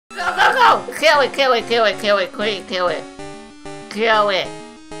No! Kill it, kill it, kill it, kill it, quick, kill it. Kill it.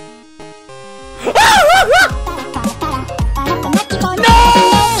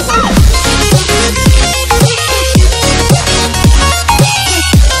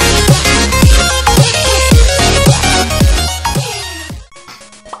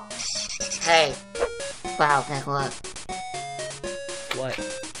 Hey. Wow, guess what? What?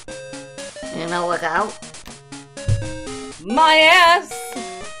 You know what's out? My ass!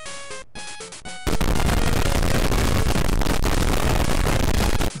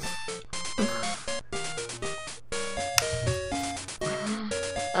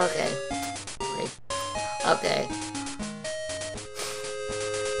 Okay. Wait. Okay.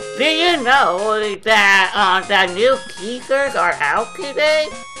 Do you know that the new keepers are out today?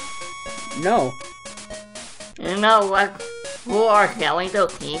 No. You know what? Who are selling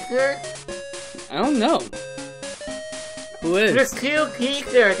those keepers? I don't know. Who is? There's two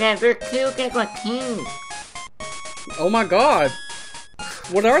keepers and they're two different teams. Oh my god.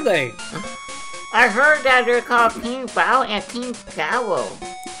 What are they? I heard that they're called Team Bow and Team Scowl.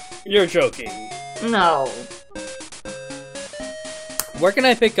 You're joking. No. Where can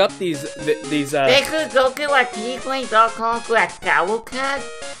I pick up these They could go to like teamlink.com/Cagelocke,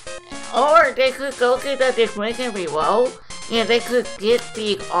 or they could go to the description below and they could get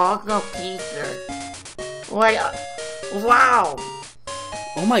these awesome keepers. Like, wow.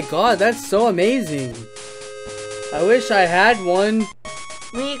 Oh my god, that's so amazing. I wish I had one.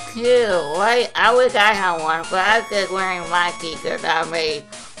 Me too. Right? I wish I had one, but I was just wearing my t-shirt I made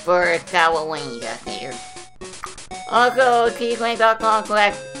for Halloween this year. Also,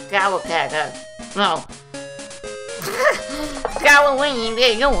 teamlink.com/Cagelocke. No. Halloween, do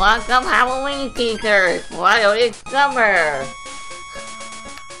you want some Halloween t-shirts? While it's summer.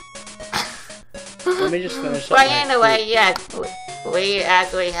 Let me just finish up. But anyway, yes, we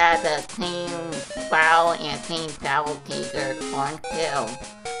actually had the Team Bow and Team Scowl t-shirts on sale.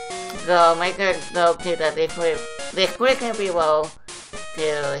 So make sure to go to the description below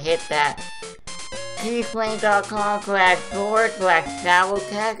to hit that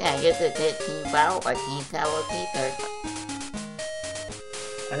teamlink.com/store/Cagelocke and you could get Team Bow or Team Scowl t-shirts.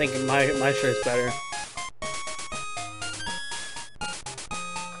 I think my shirt's better.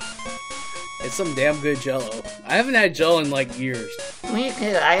 It's some damn good Jello. I haven't had Jello in like years. Me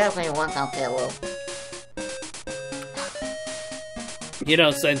too. I definitely want some Jello. You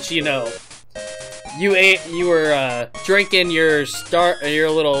know, since you were drinking your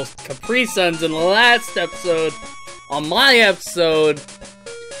little Capri Suns in the last episode. On my episode,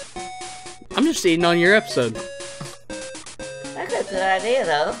 I'm just eating on your episode. That's a good idea,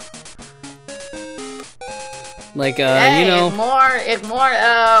 though. Like, hey, you know, it's more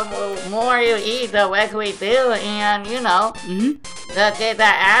you eat, the less we do, and you know, to get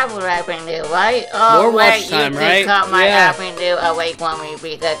that ABRA revenue, right? Oh, more watch wait, time, you right? cut my Yeah. revenue away from me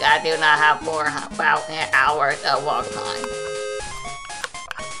because I do not have 4,000 hours of watch time.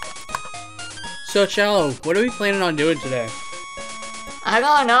 So, Cello, what are we planning on doing today? I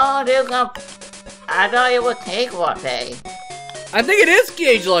don't know, I thought it was Cagelocke Day. I think it is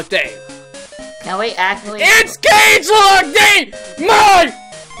Cagelocke Day. Can we actually? It's Cagelocke Day, my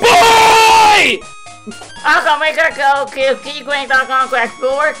boy! Also, make sure to go to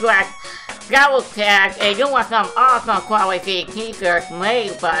teamlink.com/store/Cagelocke and you want some awesome quality t-shirts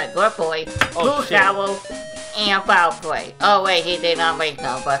made by good boy, Blue Scowl, and Foul Play. Oh wait, he did not make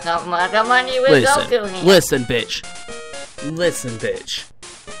them, but some of the money will go to him. Listen, bitch. Listen, bitch.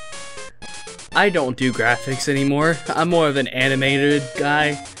 I don't do graphics anymore. I'm more of an animated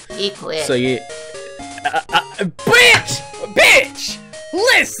guy. He quit. So you... bitch! Bitch!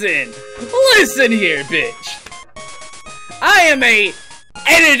 Listen! Listen here, bitch! I am a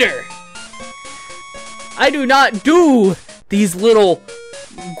editor! I do not do these little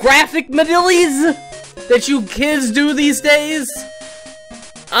graphic medillies that you kids do these days.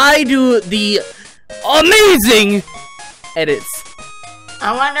 I do the amazing edits.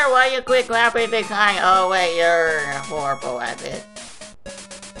 I wonder why you quit graphic design. Oh wait, you're horrible at it.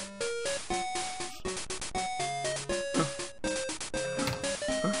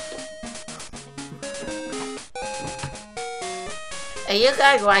 Hey, you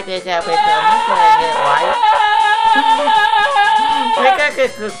guys like this episode, make sure to hit like. Make sure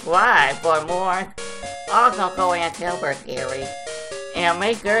to subscribe for more awesome Korean Silver series. And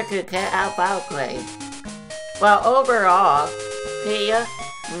make sure to check out Foul Play. Well, overall, see ya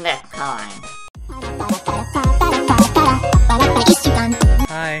next time.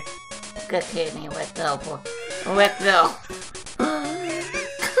 Hi. Good kidney, let's go. Let's go.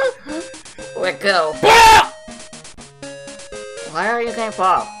 Let's go. Why are you getting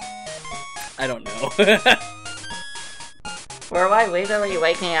fall? I don't know. We're like literally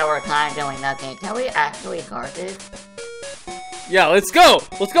wasting our time doing nothing. Can we actually start this? Yeah, let's go!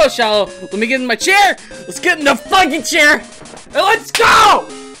 Let's go, Shallow! Let me get in my chair! Let's get in the fucking chair! And let's go!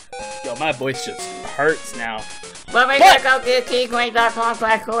 Yo, my voice just hurts now. But we gotta go to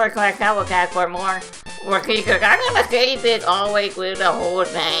keycoin.com/cagelocke for more keykers. I'm gonna save this all the way through the whole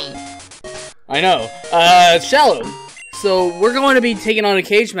thing. I know. Shallow. So, we're going to be taking on a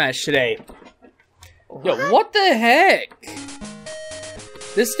cage match today. Yo, what the heck?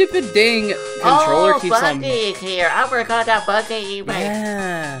 This stupid dang controller keeps on... Oh, Bucky is here. I forgot that Bucky even...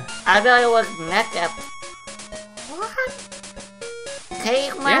 Yeah. I thought it was next up. What?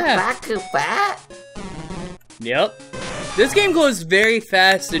 Cage match back to back? Yep. This game goes very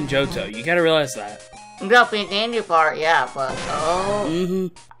fast in Johto. You gotta realize that. The beginning part, yeah, but... Oh... Mm-hmm.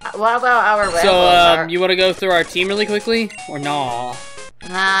 What about our rebels? So, you wanna go through our team really quickly? Or nah?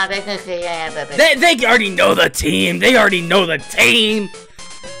 Nah, they can see it. They already know the team! They already know the team!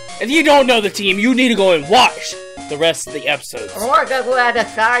 If you don't know the team, you need to go and watch the rest of the episodes. Or just look at the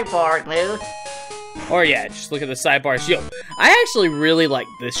sidebar, dude. Or yeah, just look at the sidebars. Yo, I actually really like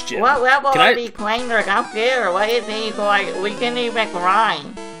this gym. What level are these claimers out there? What is these like? We can even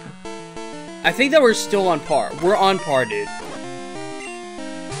grind. I think that we're still on par. We're on par, dude.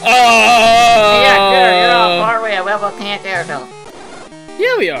 Yeah, sure, you're on par with a level 10 there, though.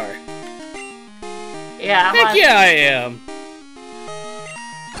 Yeah, we are. Yeah, Heck yeah, I am.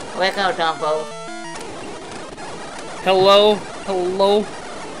 Let's go, Dumbo. Hello? Hello?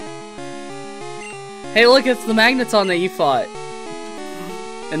 Hey, look, it's the Magneton that you fought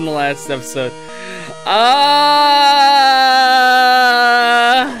in the last episode.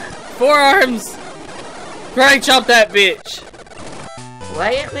 Forearms! Karate chop that bitch!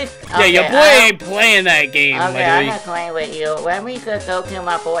 What is this? Yeah, Okay, your boy ain't playing that game, okay, I'm not playing with you. Let me just go to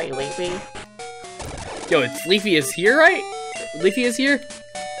my boy, Leafy. Yo, it's Leafy is here, right? Leafy is here?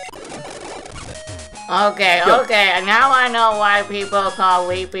 Okay, Yo. okay, now I know why people call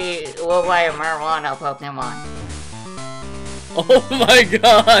Leafy a marijuana Pokemon. Oh my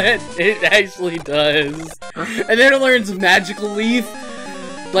god, it actually does. And then it learns Magical Leaf.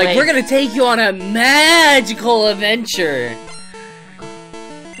 Like, Wait. we're gonna take you on a magical adventure.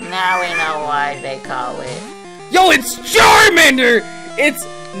 Now we know why they call it. Yo, it's Charmander! It's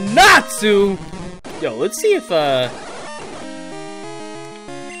Natsu! Yo, let's see if,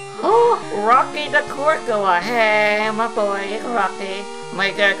 Oh, Rocky the Corcoa. Hey, my boy, it's Rocky.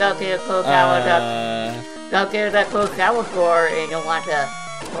 Make sure go to the Kukawa, go to the Kukawa store and you want the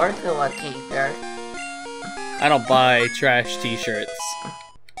Corcoa t-shirt. I don't buy trash t-shirts.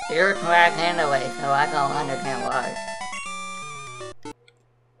 You're trash anyway, so I don't understand why.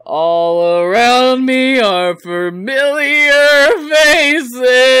 All around me are familiar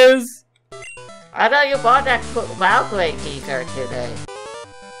faces! I thought you bought that Valkyrie t-shirt today.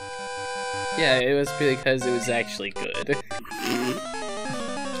 Yeah, it was because it was actually good.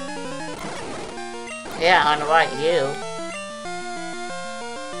 Yeah, unlike you.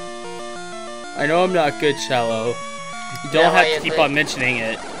 I know I'm not good, Shallow. You don't have to keep on mentioning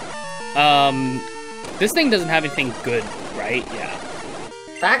it. This thing doesn't have anything good, right? Yeah.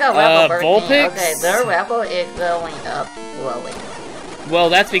 I got level 13. Vulpix? Okay, their level is going up slowly. Well,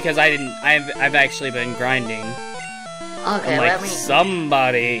 that's because I've actually been grinding. Okay, Unlike let me...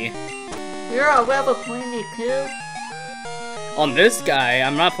 somebody. You're a level 22? On this guy,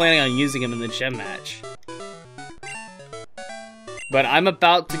 I'm not planning on using him in the gym match. But I'm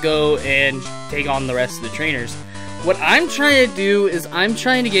about to go and take on the rest of the trainers. What I'm trying to do is I'm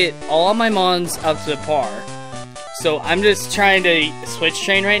trying to get all my mons up to par. So I'm just trying to switch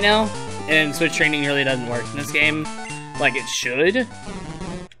train right now. And switch training really doesn't work in this game like it should.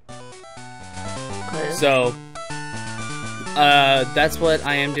 Okay. So, that's what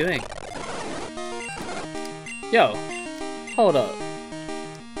I am doing. Yo, hold up.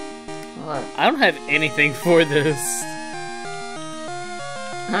 What? I don't have anything for this.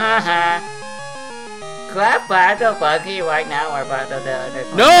 Haha. Clap battle Buggy right now or battle the other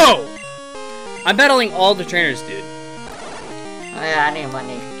one? No! I'm battling all the trainers, dude. Oh yeah, I need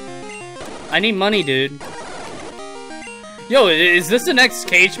money. I need money, dude. Yo, is this the next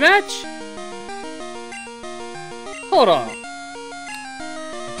cage match? Hold on.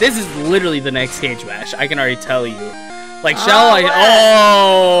 This is literally the next cage match. I can already tell you. Like, shall I?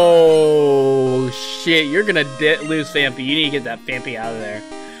 Oh, shit. You're gonna lose Fampy. You need to get that Fampy out of there.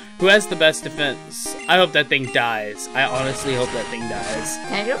 Who has the best defense? I hope that thing dies. I honestly hope that thing dies.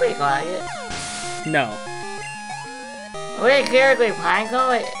 Can you be quiet? No. Wait, seriously,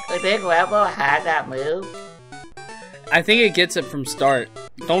 Pineco, a big level had that move? I think it gets it from start.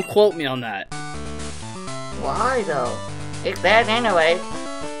 Don't quote me on that. Why though? It's dead anyway.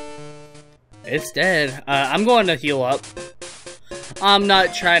 It's dead. I'm going to heal up. I'm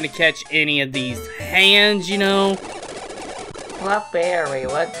not trying to catch any of these hands, you know. Clefairy,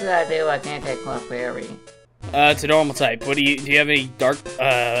 what should I do against a Clefairy? It's a normal type. What do you have any dark, do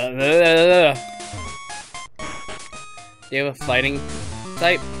you have a fighting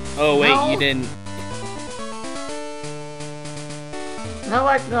type? Oh wait, No. you didn't. No,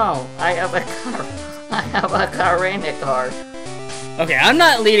 I don't. I have a Carinic. Okay, I'm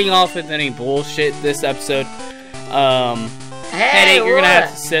not leading off with any bullshit this episode. Hey, Headache, you're gonna have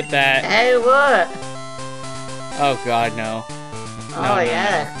what? to sit back. Hey, what? Oh god, no. Oh, no,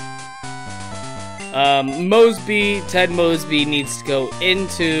 yeah. Mosby, Ted Mosby needs to go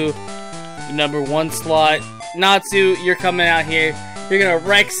into the #1 slot. Natsu, you're coming out here. You're gonna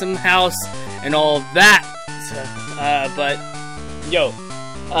wreck some house and all of that. But, yo,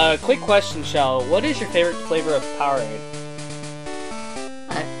 quick question, Shell. What is your favorite flavor of Powerade?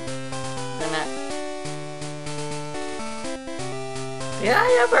 Did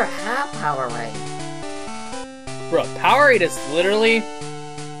I ever have Powerade? Bro, Powerade is literally...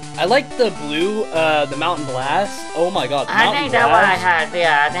 I like the blue, the Mountain Blast. Oh my god, the I Mountain think that's what I Blast. had.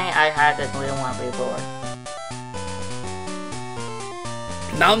 Yeah, I think I had the blue one before.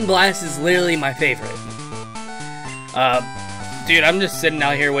 Mountain Blast is literally my favorite. Dude, I'm just sitting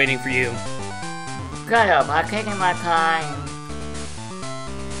out here waiting for you. Shut up, I'm taking my time.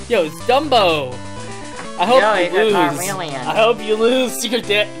 Yo, it's Dumbo! I hope Yo, you he's a lose. Carmelian. I hope you lose to your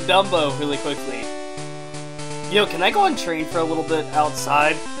Dumbo really quickly. Yo, can I go and train for a little bit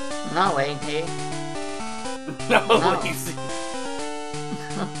outside? No, AT. No, No. lazy.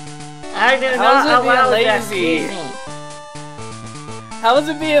 I do How's not it allow being that lazy? cheating. How is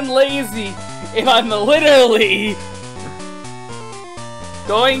it being lazy if I'm literally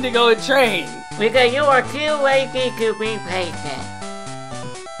going to go and train? Because you are too lazy to be patient.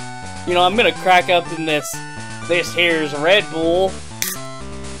 You know, I'm gonna crack up in this here's Red Bull.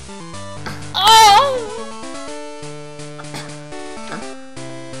 Oh!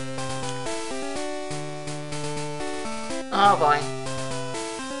 Oh boy.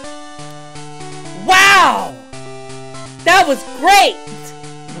 Wow! That was great!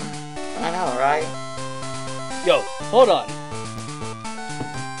 I know, right? Yo, hold on.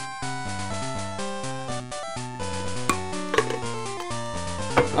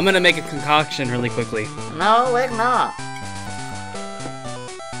 I'm gonna make a concoction really quickly. No, it's not.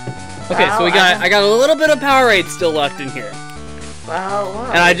 Okay, so Well, I got a little bit of Powerade still left in here. Well, what?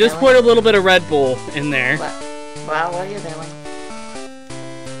 And I just poured a little bit of Red Bull in there. Well, what are you doing?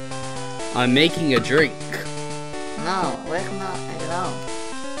 I'm making a drink. No, it's not at all.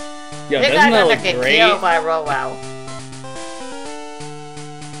 Yo, This doesn't guy's that gonna look get great? killed by rollout.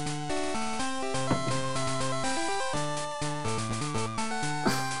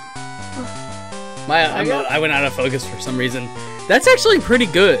 I went out of focus for some reason. That's actually pretty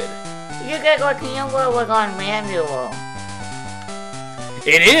good. You get what Kiyola was on manual.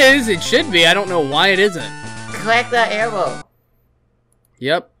 It is. It should be. I don't know why it isn't. Click the arrow.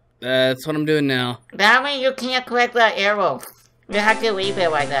 Yep. That's what I'm doing now. That means you can't click the arrow. You have to leave it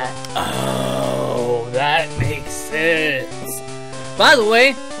like that. Oh, that makes sense. By the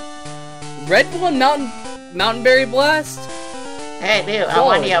way, Red Bull and Mountain Berry Blast? Hey dude, I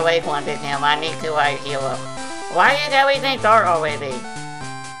want you away from this him. I need to heal up. Why is everything dark already?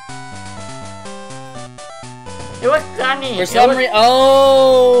 It was sunny. For some reason,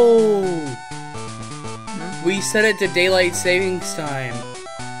 oh! We set it to daylight savings time.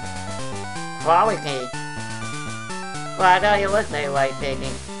 Quality. Well, I thought it was daylight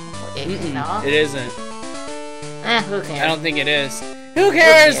saving. No? It isn't. Who cares? I don't think it is. Who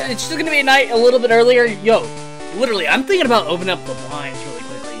cares? It's just gonna be a night a little bit earlier. Yo, literally, I'm thinking about opening up the blinds really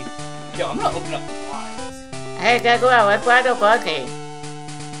quickly. Yo, I'm gonna open up the blinds. Hey, guess what? Let's fly the buggy.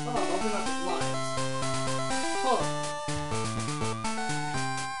 Hold on, open up the blinds. Hold on.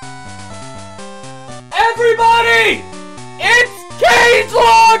 Everybody! It's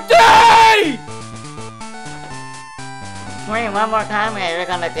Cagelocke Day! Scream one more time and you're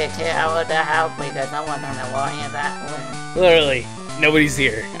gonna get kicked out of the house because someone's gonna walk in that room. Literally, nobody's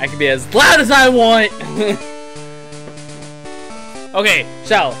here. I can be as loud as I want. Okay,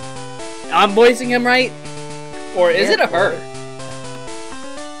 so I'm voicing him right? Or is it a her?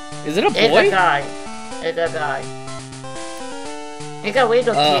 Is it a boy? It's a guy. It's a guy. It's a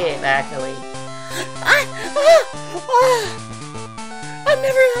little kid, actually. I'm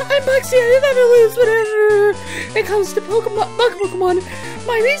Bugsy, I never lose whenever it comes to Pokemon.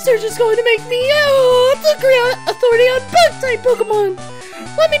 My research is going to make me the authority on bug-type Pokemon.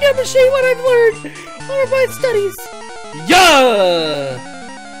 Let me demonstrate what I've learned on my studies. Yeah!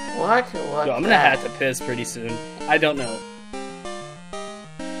 What? Yo, I'm gonna have to piss pretty soon. I don't know.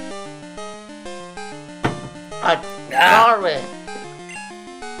 Sorry.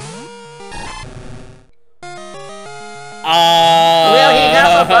 Well, he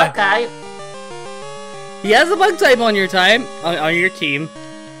has a bug type. He has a bug type on your team.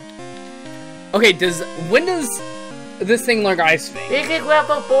 Okay, when does this thing learn Ice Fang? He is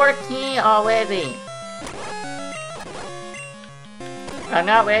level 14 already. I'm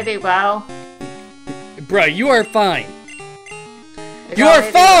not ready, bro. Bro, you are fine. You are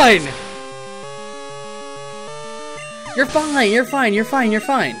fine! You're fine, you're fine, you're fine, you're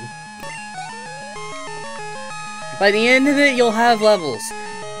fine. By the end of it, you'll have levels.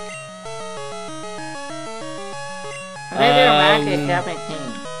 Maybe max is 17.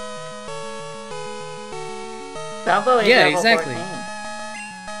 Dumbo is level exactly.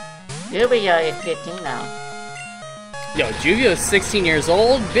 14. Juvia is 15 now. Yo, Juvia is 16 years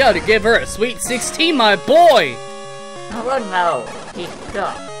old. Be able to give her a sweet 16, my boy! Oh no, he's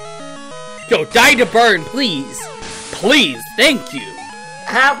stuck. Yo, die to burn, please! Please, thank you!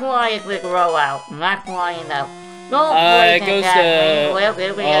 How far is the grow out? Not flying out. No, it goes to...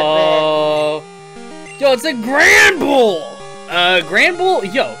 Oh... Yo, it's a Grand Bull! Grand Bull?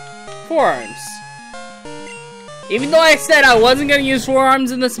 Yo, forearms. Even though I said I wasn't gonna use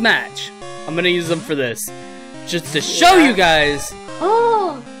forearms in this match, I'm gonna use them for this. Just to show you guys.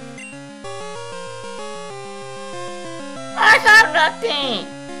 Oh! I got nothing!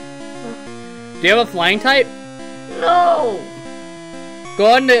 Do you have a flying type? No!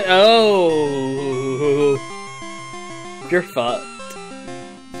 Go on to... Oh... You're fucked.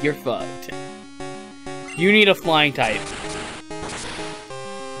 You're fucked. You need a flying type.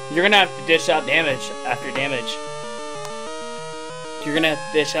 You're gonna have to dish out damage after damage. You're gonna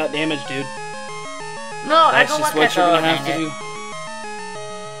have to dish out damage, dude. No, That's I don't just want what you're gonna have to do.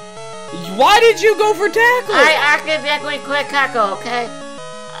 Why did you go for tackle? I accidentally clicked tackle, okay?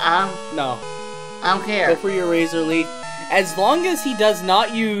 No. I'm here. Go for your Razor Leaf. As long as he does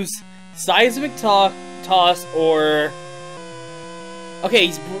not use Seismic Toss or... Okay,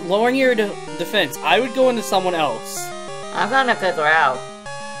 he's lowering your defense. I would go into someone else. I'm gonna figure out.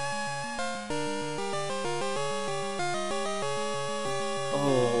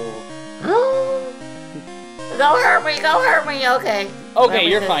 Oh. Go hurt me, okay. Okay,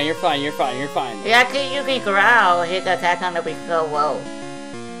 you're fine, you're fine, you're fine, you're fine. Yeah, you can growl. His attack gonna be so low.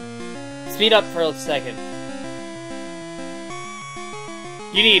 Speed up for a second.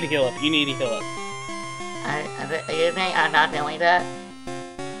 You need to heal up, you need to heal up. You think I'm not doing that?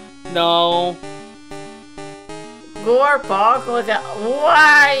 No. Gore Bog was a...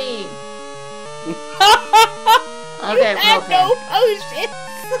 Why? Okay, had Pokémon. no potions.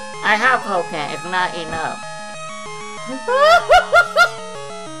 I have Pokémon, it's not enough.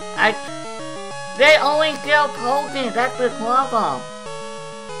 They only kill Pokémon, that's the problem.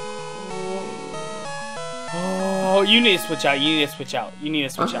 Oh, you need to switch out, you need to switch out, you need to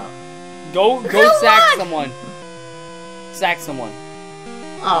switch out. Go sack someone. Sack someone.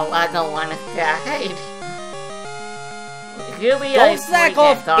 Oh, I don't want to sack. Don't sack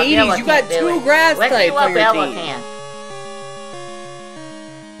off 80s, you got 2 grass types on your team.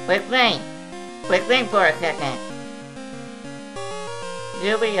 Let's think for a second.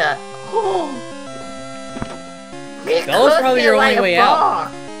 Juvia. Bella's probably your only way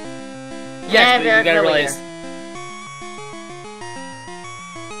out. Yes, but you gotta realize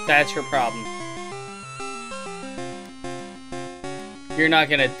that's your problem. You're not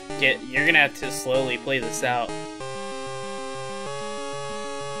gonna you're gonna have to slowly play this out.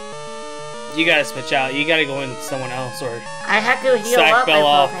 You gotta switch out. You gotta go in with someone else, or I have to heal up my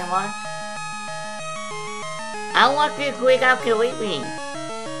Pokemon. I want to quick out to Leafy.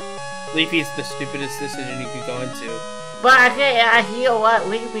 Leafy's the stupidest decision you could go into. But I said I heal up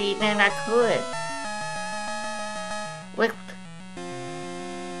Leafy, then I could. What?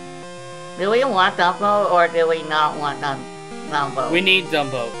 Do we want Dumbo or do we not want Dumbo? We need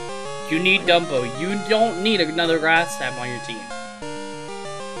Dumbo. You need Dumbo. You don't need another grass type on your team.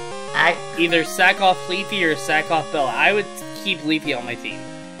 Either sack off Leafy or sack off Bella. I would keep Leafy on my team.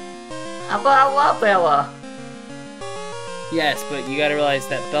 But I love Bella. Yes, but you gotta realize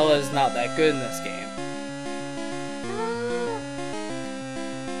that Bella is not that good in this game.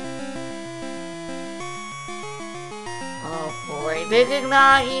 Oh boy, this is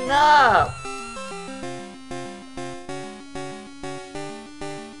not enough.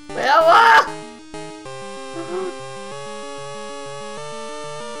 Bella!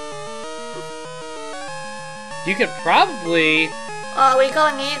 You could probably Oh, we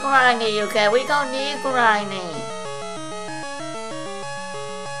gonna need grinding, you guys. We gonna need grinding.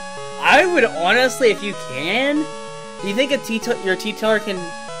 I would honestly, if you can, do you think your T-Tailor can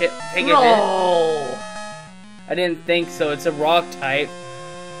take a hit? No. I didn't think so. It's a rock type.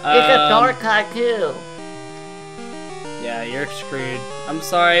 It's a dark type too. Yeah, you're screwed. I'm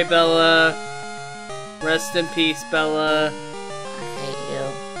sorry, Bella. Rest in peace, Bella. I hate you.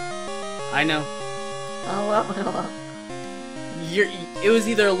 I know. Oh, It was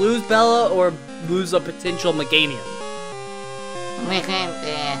either lose Bella or lose a potential Meganium.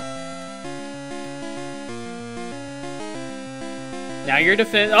 Now you're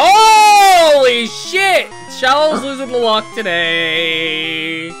defense. Holy shit! Shallow's losing the lock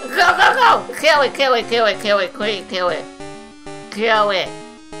today. Go, go, go! Kill it, kill it, kill it, kill it, quick, kill it. Kill it.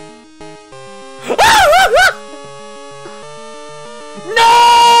 No!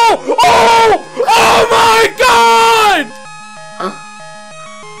 Oh! Oh my god!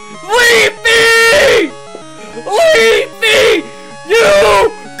 Leafy! Leafy! You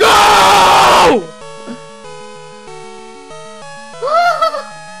go!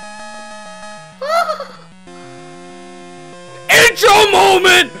 Intro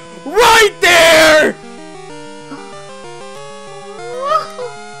moment right there!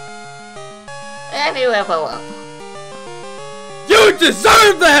 And you level up. You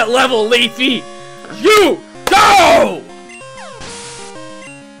deserve that level, Leafy! You go!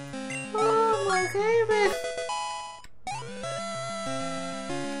 Oh my goodness.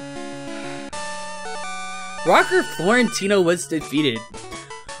 Rocker Florentino was defeated.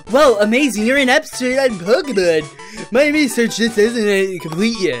 Well, amazing, you're an expert on Pokemon. My research just isn't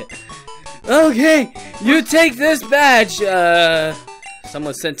complete yet. Okay, you take this badge.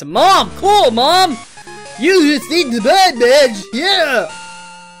 Someone sent to Mom. Cool, Mom. You just need the bad badge. Yeah.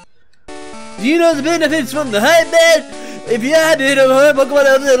 Do you know the benefits from the high badge? If you had it,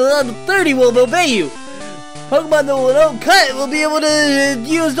 Pokemon level 30 will obey you. Pokemon that will cut will be able to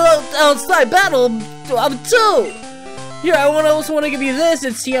use outside battle too. Here, I also want to give you this.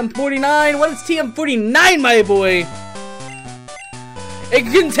 It's TM49. What is TM49, my boy? It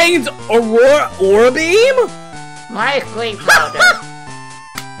contains Aura Beam? My sleep powder.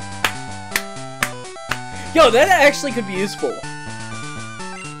 Yo, that actually could be useful.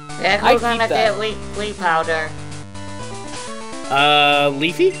 Then we're gonna get sleep powder.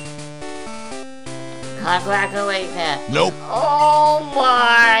 Leafy? Congratulations. Nope. Oh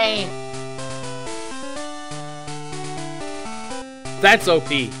my. That's OP.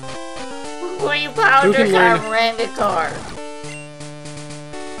 Sleep powder got random card.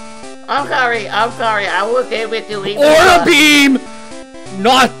 I'm sorry, I will give it to Leafy. Aura Beam!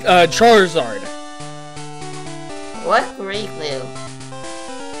 Not, Charizard. What's Screechlu?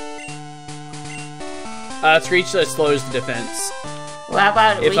 Screech slows the defense. What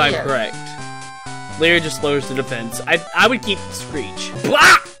about If Leer? I'm correct. Leer just slows the defense. I would keep Screech.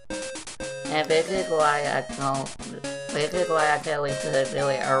 Blah! And this is why I don't. This is why I said we could do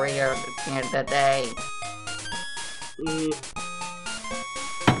it earlier in the day.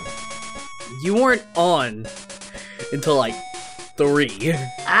 You weren't on until like 3.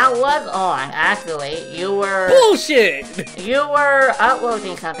 I was on, actually. You were. Bullshit! You were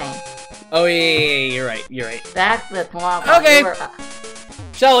uploading something. Oh yeah, you're right. That's the swamp. Okay.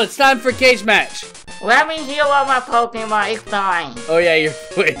 Shell, it's time for cage match. Let me heal all my Pokemon. It's fine. Oh yeah, you're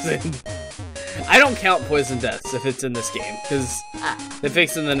poisoned. I don't count poison deaths if it's in this game, because they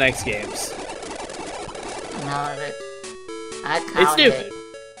fix in the next games. No, I counted. It's stupid.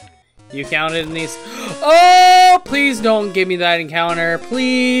 You counted in these. Oh, please don't give me that encounter,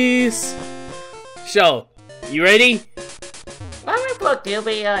 please. Shell, you ready? Let me put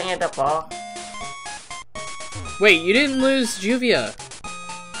Juvia in the ball. Wait, you didn't lose Juvia.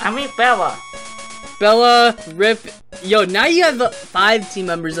 I mean Bella. Bella, Rip. Yo, now you have 5 team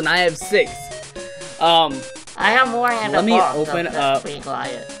members and I have 6. I have more in the ball. Let me open up. Be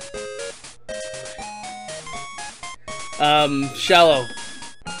quiet. Shallow.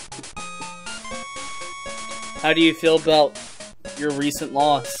 How do you feel about your recent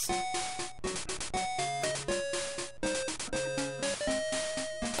loss?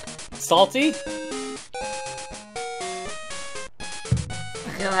 Salty? I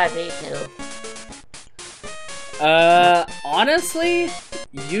feel like me too. Honestly,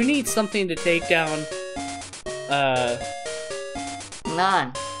 you need something to take down,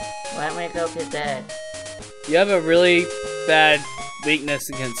 None. Let me go to bed. you have a really bad weakness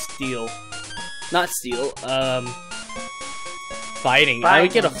against steel. Not steel, fighting. I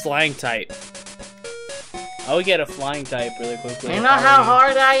would get a flying type. really quickly. You know how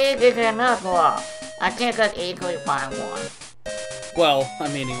hard I is? It's enough block. I can't just easily find one. Well,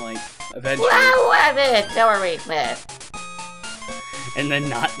 I'm meaning like eventually. What was it? Story Smith. And then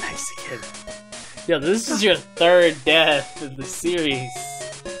not nice again. Yo, this is your third death of the series.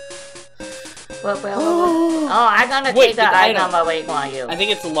 Oh, I'm gonna take the item away from you. I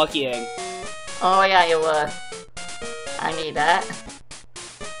think it's a lucky egg. Oh yeah, you would. I need that.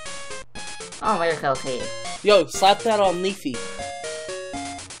 Oh, miracle key. Yo, slap that on Leafy.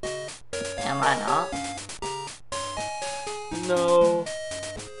 Am I not? No.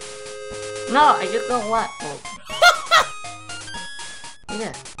 No, I just don't want. Oh.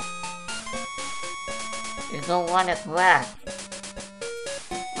 Yeah. You don't want it black.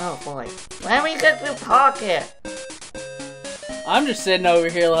 Oh boy. Let me get the pocket. I'm just sitting over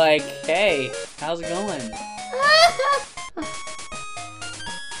here like, hey, how's it going?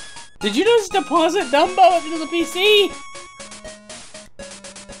 Did you just deposit Dumbo into the PC?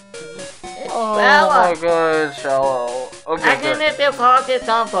 Oh my god, Shallow. Okay, I can deposit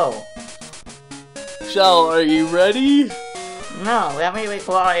Dumbo. Shallow, are you ready? No, let me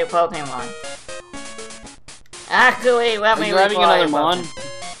record a Pokemon. Actually, let me record another Mon?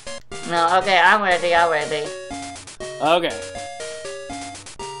 No, okay, I'm ready. Okay.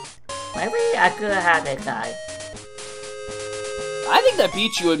 Maybe I could have had this guy. I think that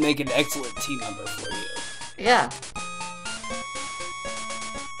Pichu would make an excellent team member for you. Yeah.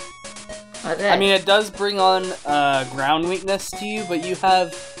 Okay. I mean, it does bring on ground weakness to you, but you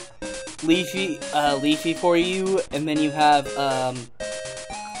have Leafy for you, and then you have a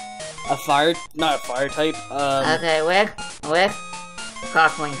fire, not a fire type. Okay, with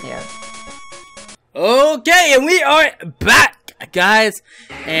Cockling here. Okay, and we are back, guys,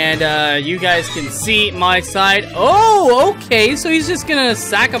 and you guys can see my side. Oh, okay, so he's just gonna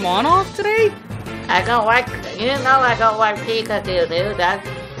sack him on off today? I don't like, you know, I don't like Pikachu, dude. But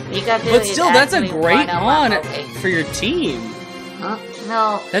still, that's a great mon for your team. Huh?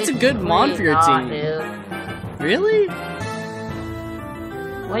 No. That's a good mon for your team. Dude. Really?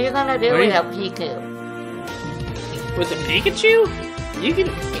 What are you gonna do with a Pikachu? With a Pikachu?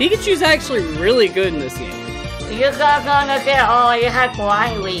 Pikachu's actually really good in this game. You're not gonna get, oh, you had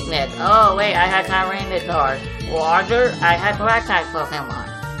flying weakness. Oh, wait, I had Tyranitar. Water, I had rock type Pokemon.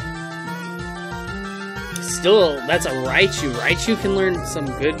 Still, that's a Raichu. Raichu can learn some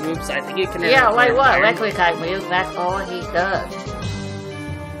good moves. I think it can. Yeah, like what? Electric type moves, that's all he does.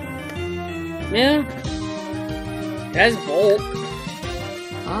 Yeah. It has bulk.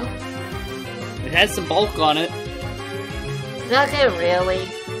 Huh? It has some bulk on it. Does it really?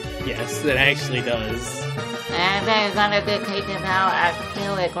 Yes, it actually does. And then it's gonna get taken out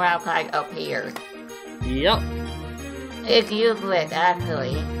until the ground type appears. Yep. It's useless,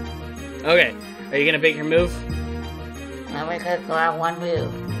 actually. Okay, are you gonna pick your move? Let me just grab one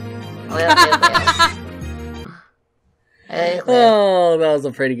move. We'll do this. Oh, that was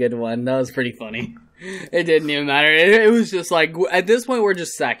a pretty good one. That was pretty funny. It didn't even matter. It was just like, at this point, we're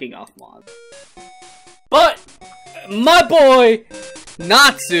just sacking off mobs. But, my boy,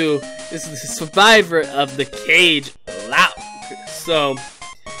 Natsu, is the survivor of the Cagelocke. So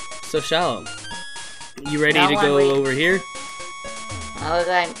Shallow, you ready to go over here?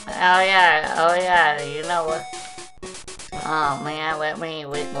 Okay. Oh yeah, you know what? Oh man, let me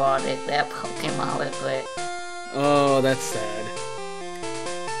record that Pokemon real quick. Oh, that's sad.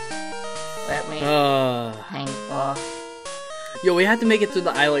 Let me hang off. Yo, we had to make it through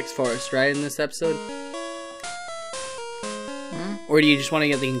the Ilex Forest, right, in this episode? Or do you just want to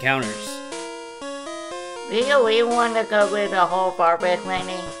get the encounters? Do you really want to go with the whole Barbaric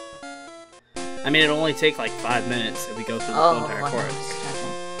Landing? I mean, it'll only take like 5 minutes if we go through the entire forest.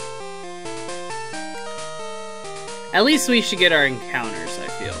 At least we should get our encounters, I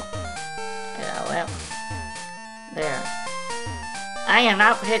feel. Yeah, well, there. I am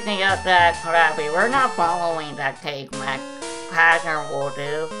not picking up that crappy. We're not following that caveman pattern will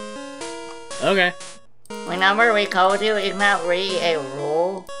do. Okay. Remember we told you it's not really a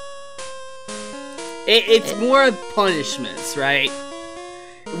rule? It's more punishments, right?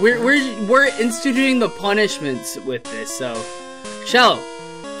 We're instituting the punishments with this, so Shallow,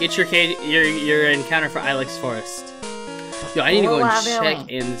 get your encounter for Ilex Forest. Yo, I need to go and check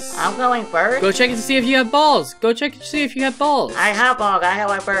in. I'm going first. Go check and see if you have balls. Go check and see if you have balls. I have balls. I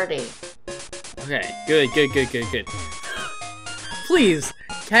have a birdie. Okay, good. Please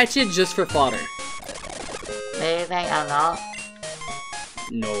catch it just for fodder. Do you think I'm not?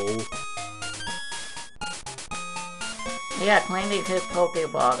 No. We got 22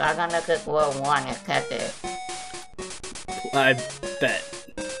 Pokeballs. I'm gonna just roll one and catch it. I bet.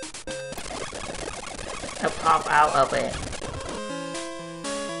 To pop out of it.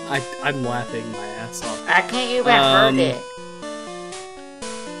 I'm laughing my ass off. I can't even hurt it.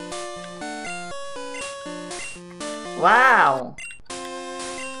 Wow.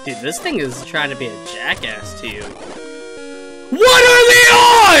 Dude, this thing is trying to be a jackass to you. What are the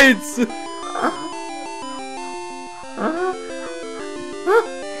odds?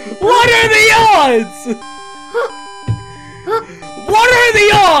 What are the odds? What are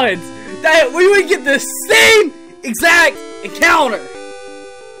the odds that we would get the same exact encounter?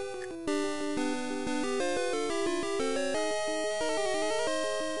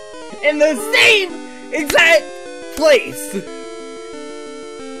 In the same exact place.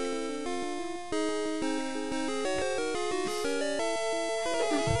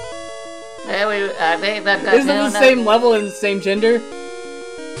 Isn't it the same level and the same gender?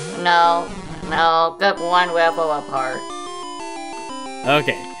 No, just one level apart.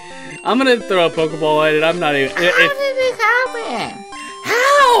 Okay. I'm gonna throw a Pokeball at it. I'm not even. How did this happen?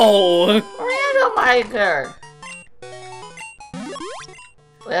 How? Randomizer!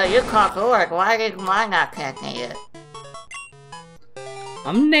 Well, you caught yours. Why did mine not catching it?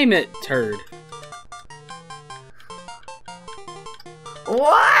 I'm gonna name it Turd.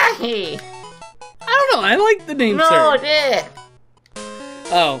 Why? I don't know. I like the name Turd. No, this.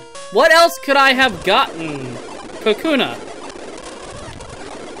 Oh. What else could I have gotten? Kakuna.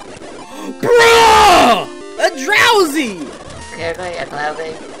 Bruh! A Drowsy! Seriously, a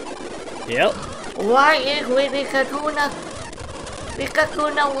Drowsy? Yep. Why is with the Kakuna? The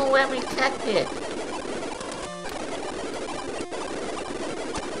Kakuna won't let me catch it.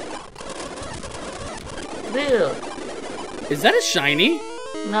 Dude. Is that a shiny?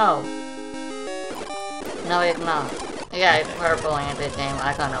 No. No, it's not. Yeah, it's purple in this game.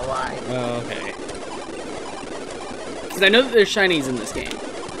 I don't know why. Oh, okay. Because I know that there's shinies in this game.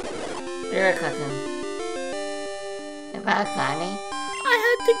 You're a cousin. Is that shiny? I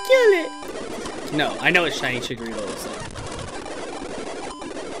had to kill it. No, I know what shiny Chikorita looks like.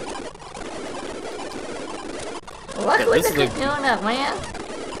 What's with the Kakuna, man?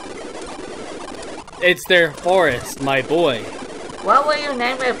 It's their forest, my boy. What will you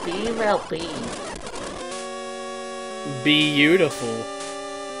name a female bee? Beautiful.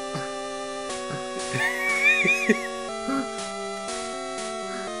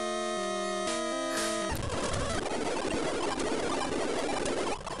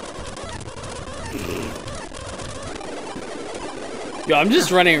 Yo, I'm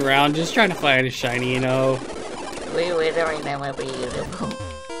just running around, just trying to find a shiny, you know. We literally name a beautiful.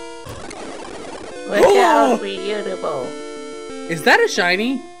 Look how beautiful. Is that a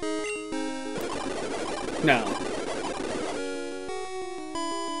shiny? No.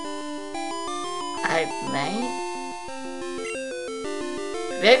 I think.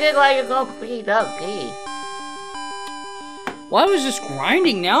 This is why you're gonna feed up, geese. Well, I was just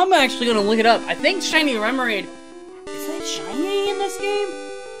grinding. Now I'm actually gonna look it up. I think shiny Remoraid. Is that shiny in this game?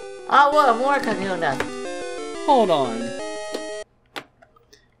 Oh, what? More Kakuna. Hold on.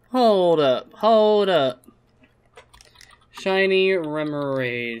 Hold up. Hold up. Shiny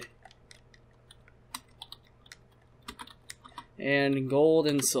Remoraid. And gold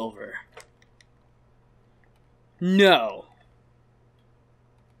and silver. No.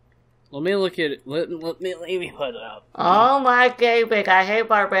 Let me look at it. Let me put it up. Oh my god, I hate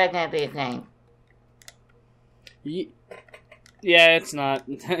Barbarian in this game. Yeah, it's not.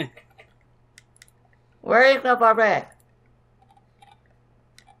 Where is the Barbarian?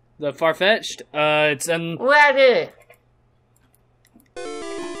 The Farfetch'd? It's in... Where is it?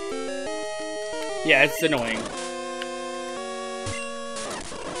 Yeah, it's annoying.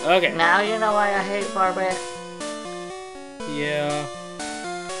 Okay. Now you know why I hate Barbarian. Yeah.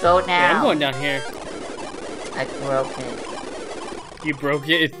 Go now. Yeah, I'm going down here. I broke it. You broke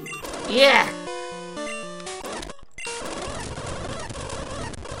it? Yeah.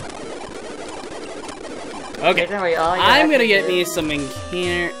 Okay. I'm gonna get me some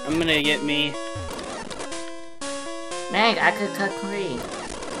encounter. I'm gonna get me. Dang, I could cut cream.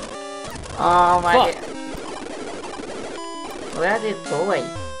 Oh my god. Where's this boy?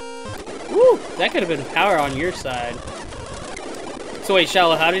 Woo! That could have been power on your side. So wait,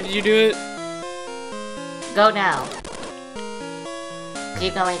 Shallow, how did you do it? Go now.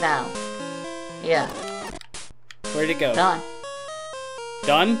 Keep going down. Yeah. Where'd it go? Done.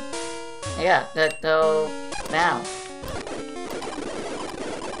 Done? Yeah, let's go now.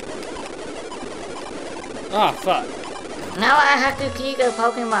 Oh, fuck. Now I have to keep the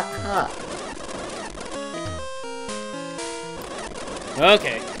Pokemon Cup.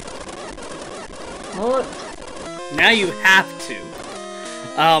 Okay. What? Now you have to.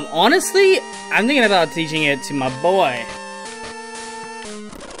 Honestly, I'm thinking about teaching it to my boy.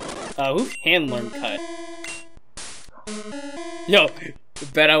 Who can learn cut? Yo,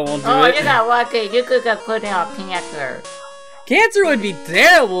 Bet I won't do Oh, it. you got lucky. You could have put out cancer. Cancer would be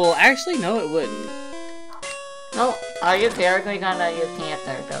terrible. Actually, no, it wouldn't. No, are you seriously gonna use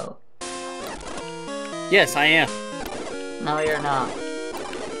cancer though? Yes, I am. No, you're not.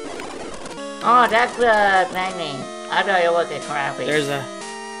 Oh, that's the thingy. I thought it was a crappy. There's a...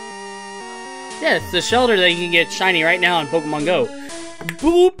 Yeah, it's the shelter that you can get shiny right now in Pokemon Go.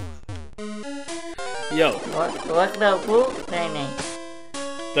 Boop! Yo. What's the boop thingy?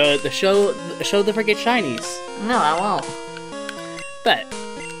 The show the freaking shinies. No, I won't. Bet.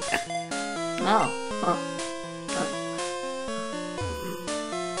 No.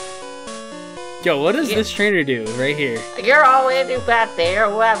 Yo, what does this trainer do right here? You're already back there.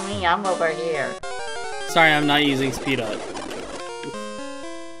 What me? I'm over here. Sorry, I'm not using speed up.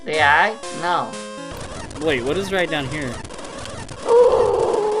 Yeah, no. Wait, what is right down here?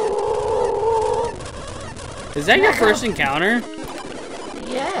 Is that your first encounter?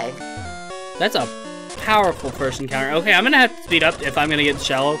 Yes. That's a powerful first encounter. Okay, I'm gonna have to speed up if I'm gonna get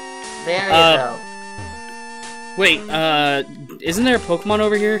shallow. There you go. Wait, isn't there a Pokemon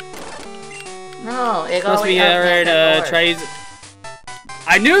over here? No, it Must be always alright, try.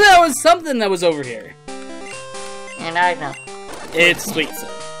 I knew that was something that was over here. And I know. It's Sweet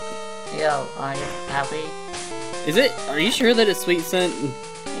Scent. Yo, are you happy? Is it? Are you sure that it's Sweet Scent?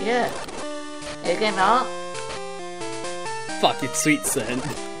 Yeah. Is it not? Fuck, it's Sweet Scent.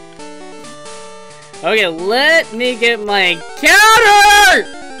 Okay, let me get my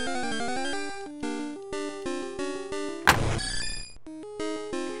counter!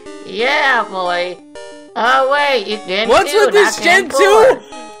 Yeah, boy. Oh, wait, it's Gen 2. What's with this Gen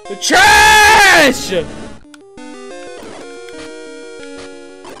 2? Trash!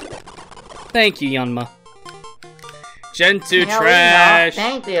 Thank you, Yanma. Gen 2 No, trash. no,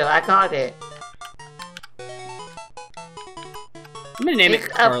 thank you, I caught it. I'm gonna name it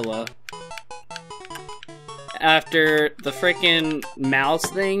Carla. After the frickin' mouse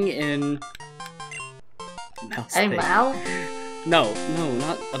thing in... Mouse A thing. mouse? No,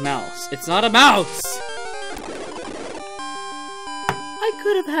 not a mouse. It's not a mouse! I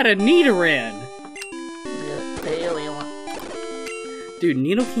could have had a Nidoran. Dude,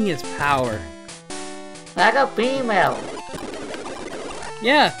 Nidoking has power. Like a female.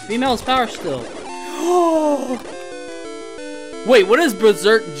 Yeah, female's power still. Wait, what does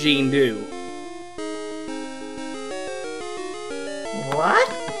Berserk Gene do? What?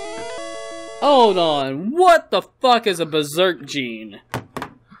 Hold on, what the fuck is a Berserk Gene?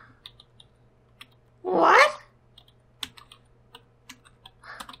 What?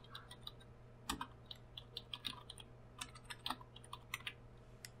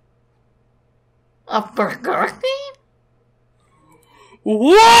 A burger thing?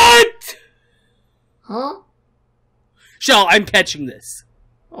 What? Huh? Shell, I'm catching this.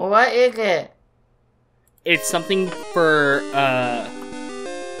 What is it? It's something for,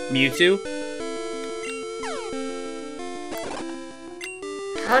 Mewtwo.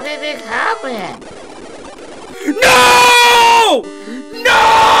 How did it happen? No!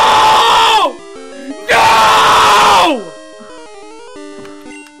 No! No!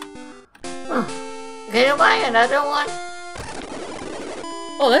 Huh. Can you buy another one?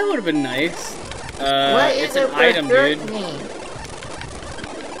 Oh, that would have been nice. What is it's an a item, berserk dude. name?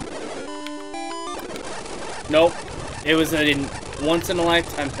 Nope. It was a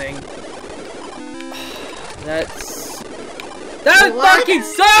once-in-a-lifetime thing. That What? fucking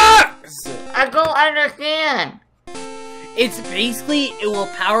sucks! I don't understand. It's basically, it will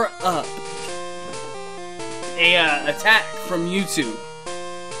power up a attack from Mewtwo.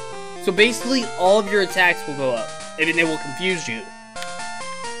 So basically, all of your attacks will go up, and it will confuse you.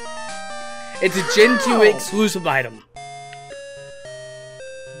 It's a Gen 2 exclusive item.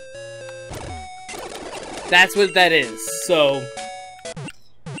 That's what that is, so...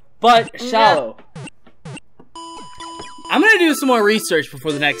 But, Shallow. I'm gonna do some more research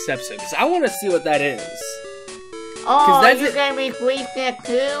before the next episode, because I want to see what that is. Oh, that's you're it. gonna be sleeping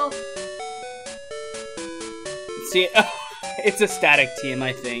too? See, it's a static team,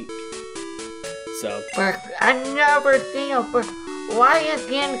 I think. So... I never seen a Why is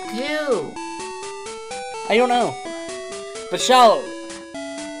Gen 2? I don't know. But Shallow,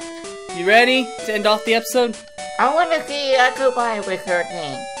 you ready to end off the episode? I wanna see I could buy it with her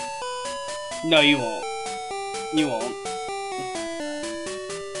thing. No, you won't. You won't.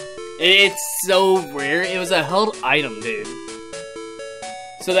 It's so rare. It was a held item, dude.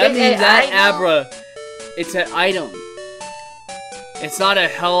 So that It's means an that item? Abra, it's an item. It's not a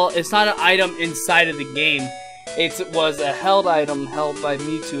it's not an item inside of the game. It was a held item held by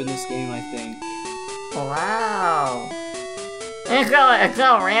Mewtwo in this game, I think. Wow. It's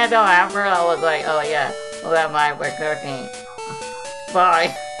so random after I was like, oh yeah, look at my recording.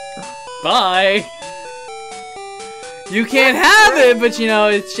 Bye. Bye. You can't have it, but you know,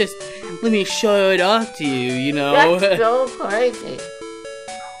 it's just, let me show it off to you, you know. That's so crazy.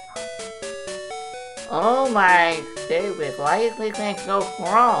 Oh my David, why is this thing so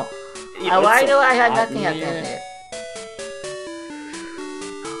wrong? Why do I have nothing against it?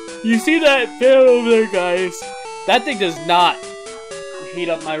 You see that fan over there, guys? That thing does not heat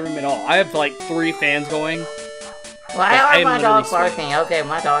up my room at all. I have like 3 fans going. Why are my dog barking? Okay,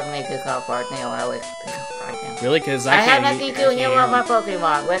 my dog makes it call barking or I was barking. Really? Because I have nothing to do with my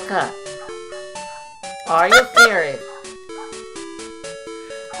Pokemon. Wake up. Are you serious?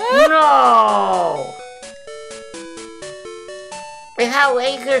 No! We have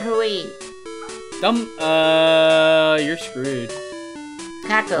Laser Reed. You're screwed.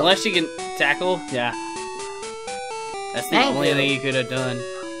 Tackle. Unless you can tackle, yeah. That's the only thing you could have done.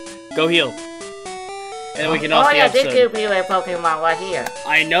 Go heal. And then we can off the episode. This could be a Pokemon right here.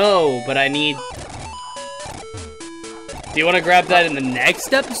 I know, but I need... Do you want to grab that in the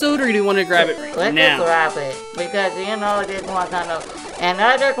next episode, or do you want to grab it right now? Let's grab it. Because, you know, this one's kind of...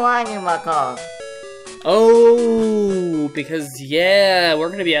 Another one you might call. Oh, because, yeah, we're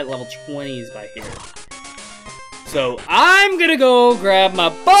going to be at level 20s by here. So, I'm going to go grab my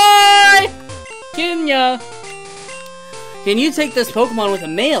boy, Kenya. Can you take this Pokemon with a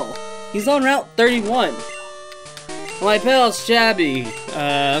mail? He's on Route 31. My pal's Shabby.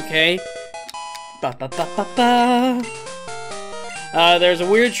 Okay. There's a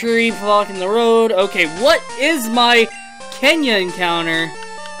weird tree blocking the road. Okay, what is my Kenya encounter?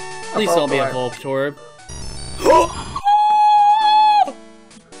 Please don't be a Voltorb.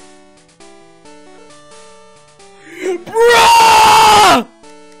 Bruh!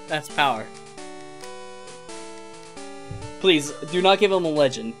 That's power. Please, do not give him a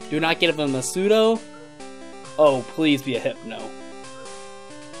legend. Do not give him a pseudo. Oh, please be a Hypno.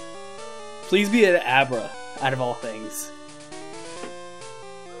 Please be an Abra, out of all things.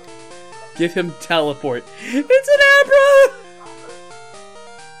 Give him teleport. It's an Abra!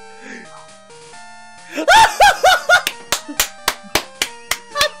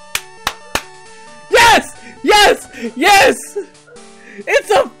 Yes! Yes! Yes! It's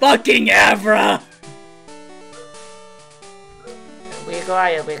a fucking Abra! We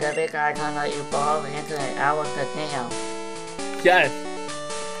got it because this guy gonna evolve into an hour to tail. Yes.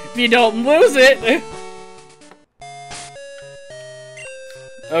 If you don't lose it.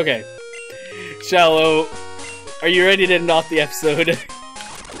 Okay. Shallow, are you ready to end off the episode?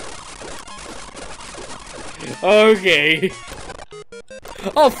 Okay.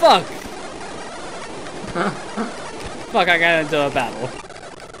 Oh, fuck! Fuck, I got into a battle.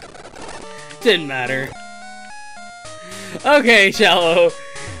 Didn't matter. Okay, Shallow.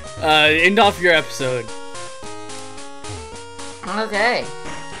 End off your episode. Okay.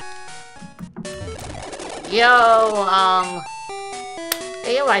 Yo,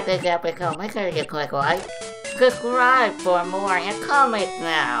 if you like this episode, make sure you click like, subscribe for more, and comment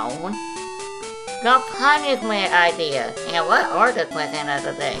now. The punishment idea. And what are the questions of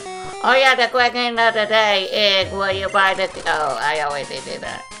the day? Oh yeah, the question of the day is, will you buy the... Oh, I always do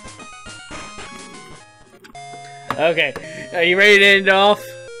that. Okay, are you ready to end off?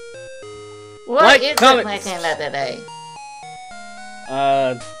 What is the question of the day?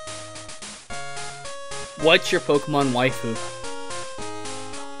 What's your Pokemon waifu?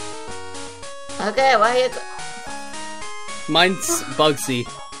 Okay, why is... Mine's Bugsy.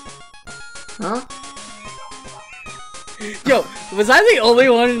 Huh? Yo, was I the only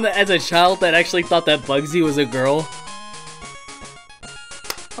one as a child that actually thought that Bugsy was a girl?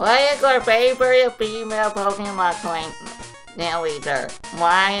 Why is your favorite female Pokemon claim leader?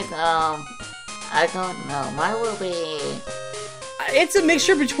 Mine, I don't know. Mine will be... It's a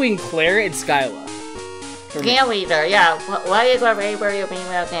mixture between Claire and Skyla. Leader, yeah. Why is your favorite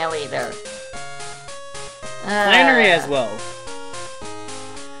female leader? Flannery as well.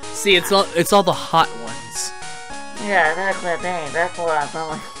 See, it's all the hot ones. Yeah, that's the thing. That's what I'm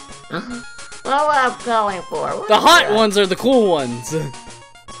going. That's what I'm going for. The hot ones are the cool ones.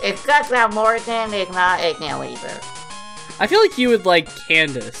 It's got that Morgan. It's not a leader. I feel like you would like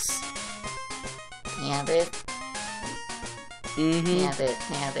Candace. Candace. Mm-hmm.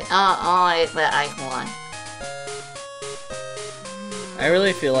 Candace. Oh, it's the ice one. I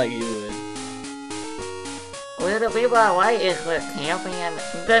really feel like you would. Well, the people I like is the champion,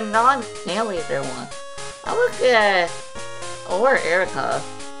 the non-leader one. I would get, or Erica.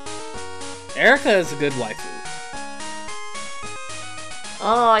 Erica is a good waifu.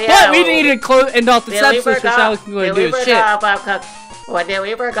 Oh yeah. But we need to end off this episode so Shallow can go and do his shit. Did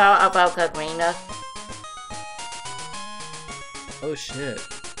we forget about Katrina? Oh shit.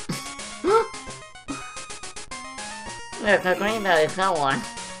 Yeah, Katrina is someone.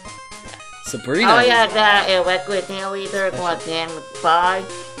 Sabrina. Oh yeah, that electric leader was in 5.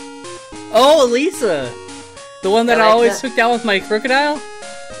 Oh, Elisa! The one that I always took down with my crocodile?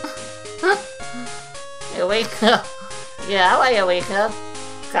 Elisa. Yeah, I like Elisa.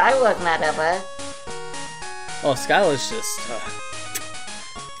 Sky was not that bad. Oh, Skylar's just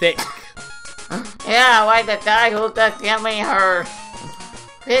thick. Yeah, I like the guy who just gave me her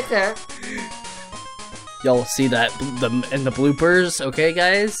picture. Y'all see that in the bloopers, okay,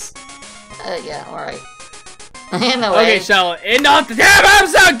 guys? Yeah, alright. Anyway. Okay, Shallow, end off the damn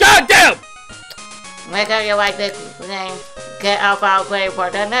episode, goddamn! Make sure you like this thing. Get up our play for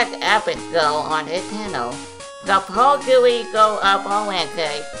the next episode on this channel. Supposedly go up on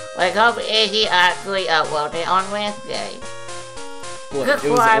Wednesday. Let's hope he actually uploaded on Wednesday. What, it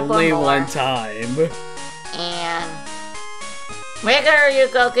was only one time. And make sure you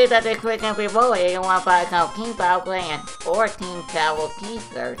go to the description below if you want to buy some Team Power and or Team Travel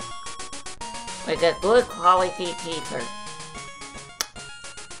t-shirts. With a good quality t-shirt.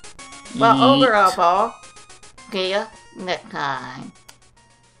 But overall, Paul, see ya next time.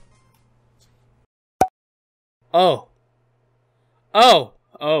 Oh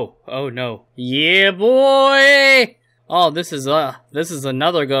no. Yeah, boy! Oh, this is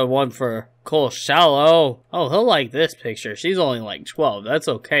another good one for Cole Shallow. Oh, he'll like this picture. She's only like 12. That's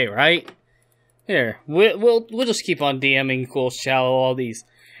okay, right? Here, we'll just keep on DMing Cole Shallow all these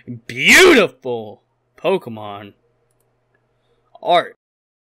beautiful Pokemon art.